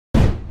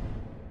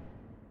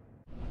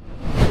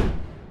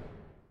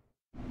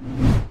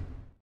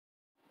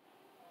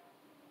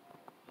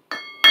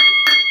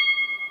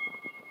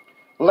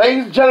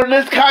Ladies and gentlemen,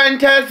 this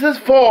contest is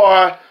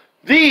for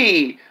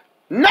the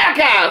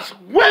Knockouts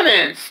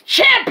Women's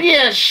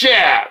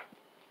Championship.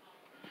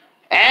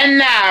 And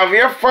now,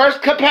 your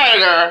first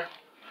competitor,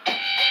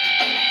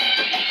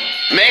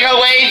 make her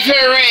way to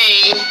the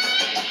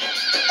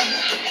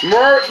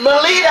ring,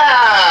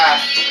 Melita.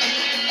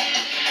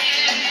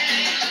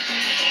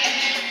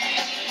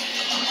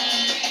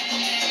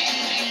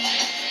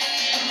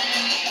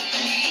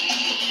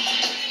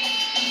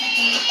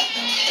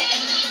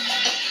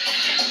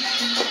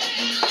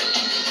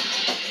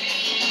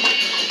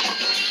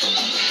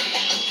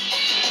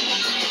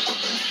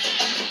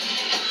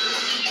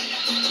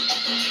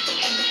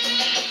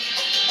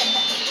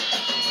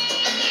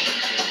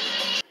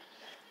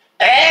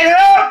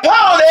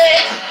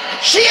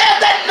 She is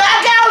the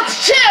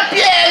Knockouts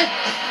champion,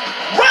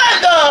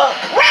 Ronda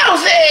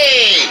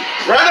Rousey!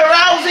 Ronda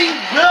Rousey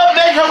will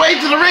make her way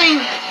to the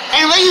ring.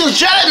 And ladies and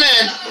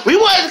gentlemen, we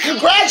want to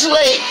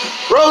congratulate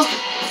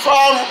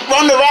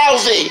Ronda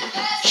Rousey.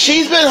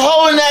 She's been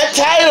holding that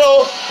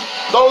title,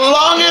 the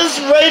longest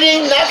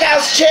reigning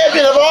Knockouts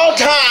champion of all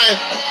time.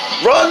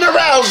 Ronda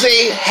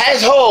Rousey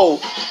has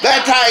held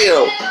that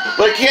title.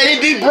 But can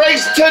it be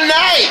breaks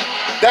tonight?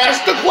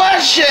 That's the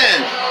question.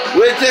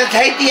 We'll just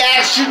take the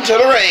action to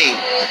the ring.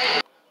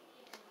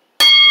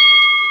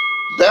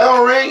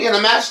 Bell ring and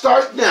the match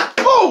starts now.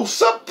 Oh,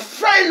 something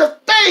right in the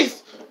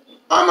face.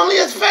 On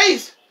Melita's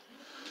face.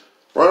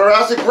 Ronda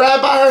Rousey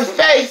grabbed by her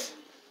face.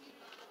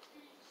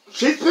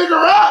 She picked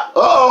her up.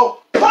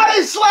 Uh-oh.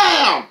 Body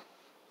slam.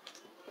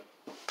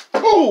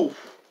 Ooh.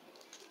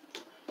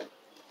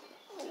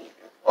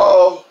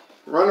 Uh-oh.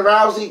 Ronda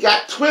Rousey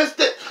got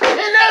twisted. And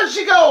there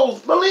she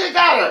goes. Melita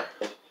got her.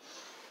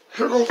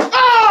 Here goes.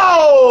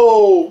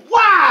 Oh!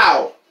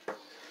 Wow!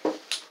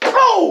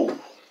 Oh!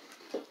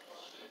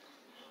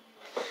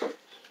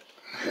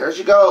 Here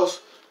she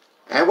goes.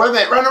 And wait a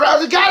minute. Ronda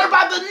Rousey got her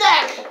by the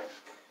neck.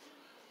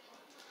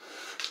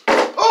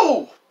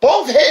 Oh!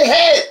 Both hit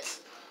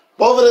heads.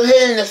 Both of them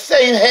hitting the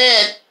same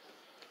head.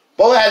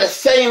 Both had the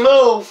same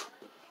move.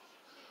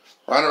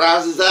 Ronda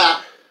Rousey's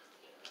out.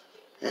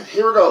 And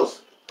here it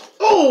goes.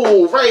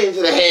 Oh! Right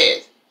into the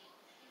head.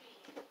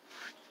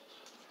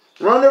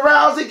 Ronda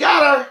Rousey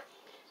got her.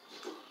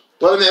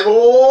 Wait a minute.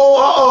 Oh,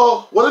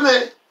 uh-oh. Wait a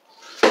minute.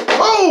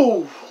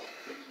 Oh!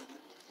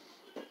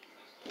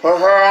 Put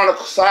her on the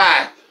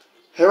side.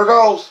 Here it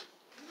goes.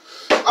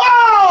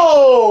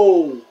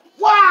 Oh!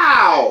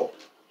 Wow!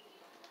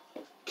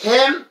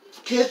 Can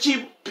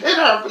she pin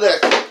her for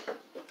this?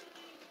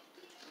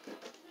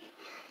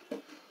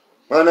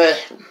 Wait a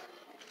minute.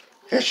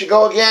 Here she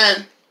go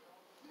again.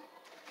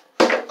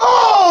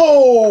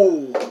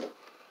 Oh!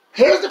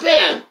 Here's the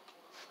pin.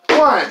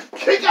 One,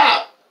 kick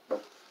out.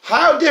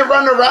 How did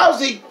Ronda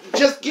Rousey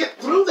just get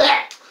through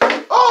that?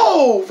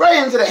 Oh,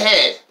 right into the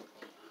head.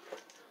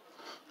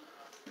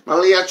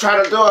 Melita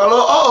tried to do a little,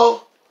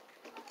 uh-oh.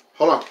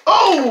 Hold on.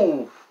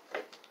 Oh!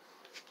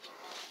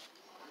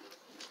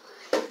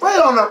 Right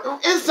on the,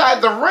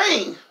 inside the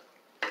ring.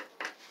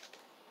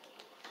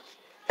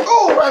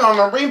 Oh, right on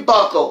the ring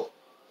buckle.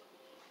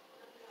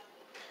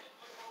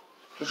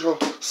 Let's go.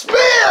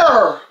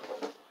 Spear!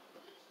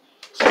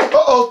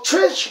 Uh-oh,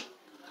 Trish.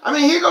 I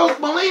mean, here goes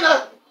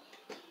Melita.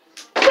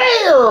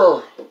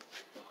 Spear!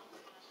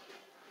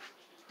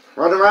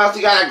 Ronda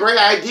Rousey got a great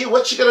idea.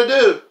 What's she gonna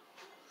do?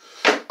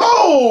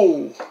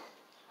 Oh!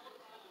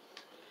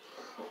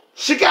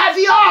 She got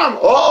the arm.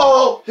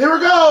 Uh-oh. Here we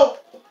go.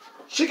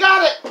 She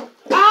got it.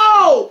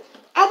 Oh!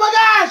 Oh my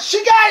God!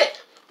 She got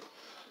it.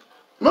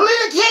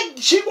 Melita can't.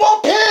 She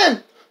won't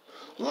pin.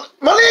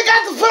 Melita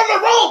got the foot on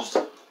the ropes.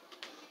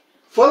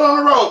 Foot on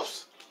the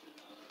ropes.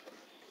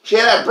 She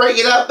had to break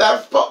it up.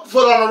 That foot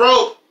on the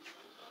rope.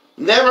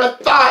 Never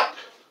thought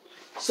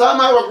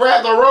somebody would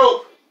grab the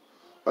rope.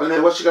 Wait a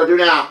minute, what's she gonna do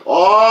now?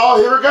 Oh,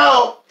 here we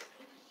go.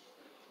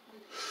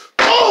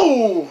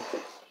 Oh!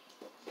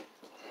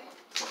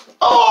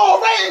 Oh,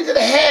 right into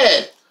the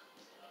head.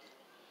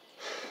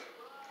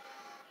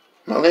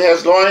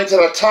 Melita's going to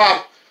the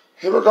top.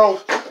 Here we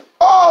go.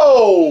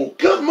 Oh,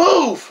 good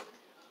move.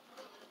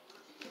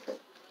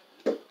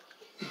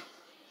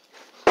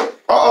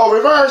 Uh-oh,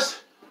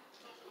 reverse.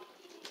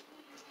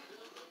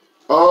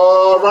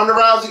 Oh, Ronda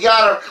Rousey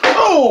got her.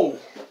 Oh!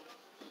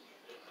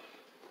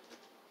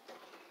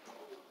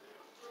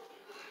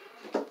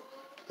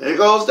 There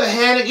goes the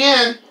hand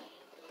again.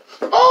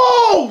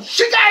 Oh!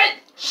 She got it!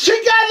 She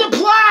got it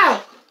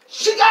applied!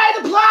 She got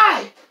it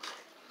applied!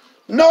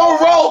 No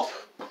rope!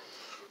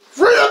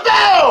 Ring the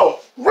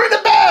bell! Ring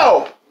the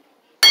bell!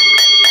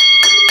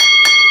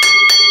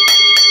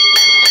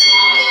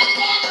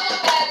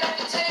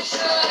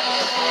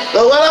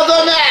 The winner of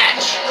the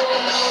match,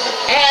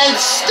 and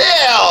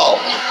still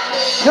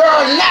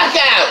your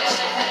Knockouts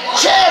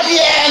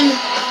champion,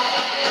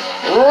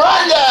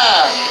 Ronda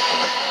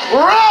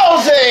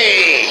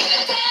Rousey!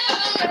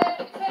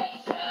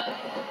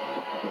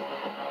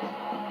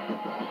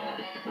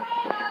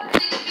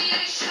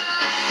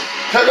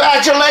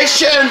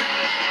 Congratulations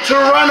to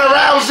Ronda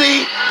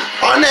Rousey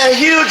on that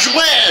huge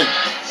win.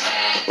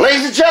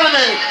 Ladies and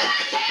gentlemen,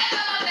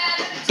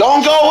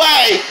 Don't go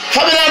away.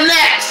 Coming up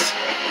next,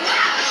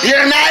 the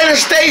United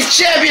States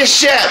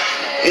Championship,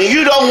 and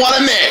you don't want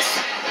to miss.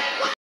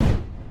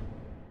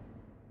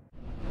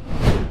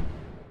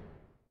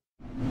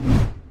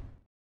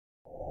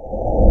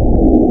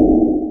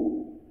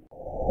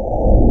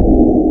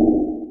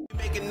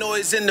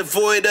 Noise in the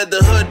void of the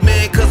hood,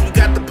 man, cause we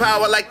got the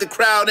power like the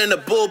crowd in the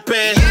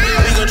bullpen.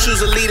 We gon'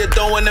 choose a leader,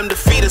 don't want them to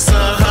feed us,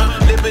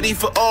 Liberty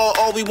for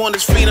all we want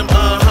is freedom,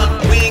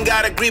 We ain't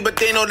gotta agree, but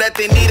they know that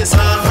they need us,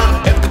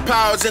 If the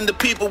power's in the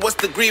people, what's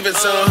the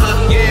grievance,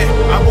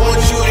 Yeah, I want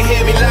you to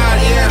hear me.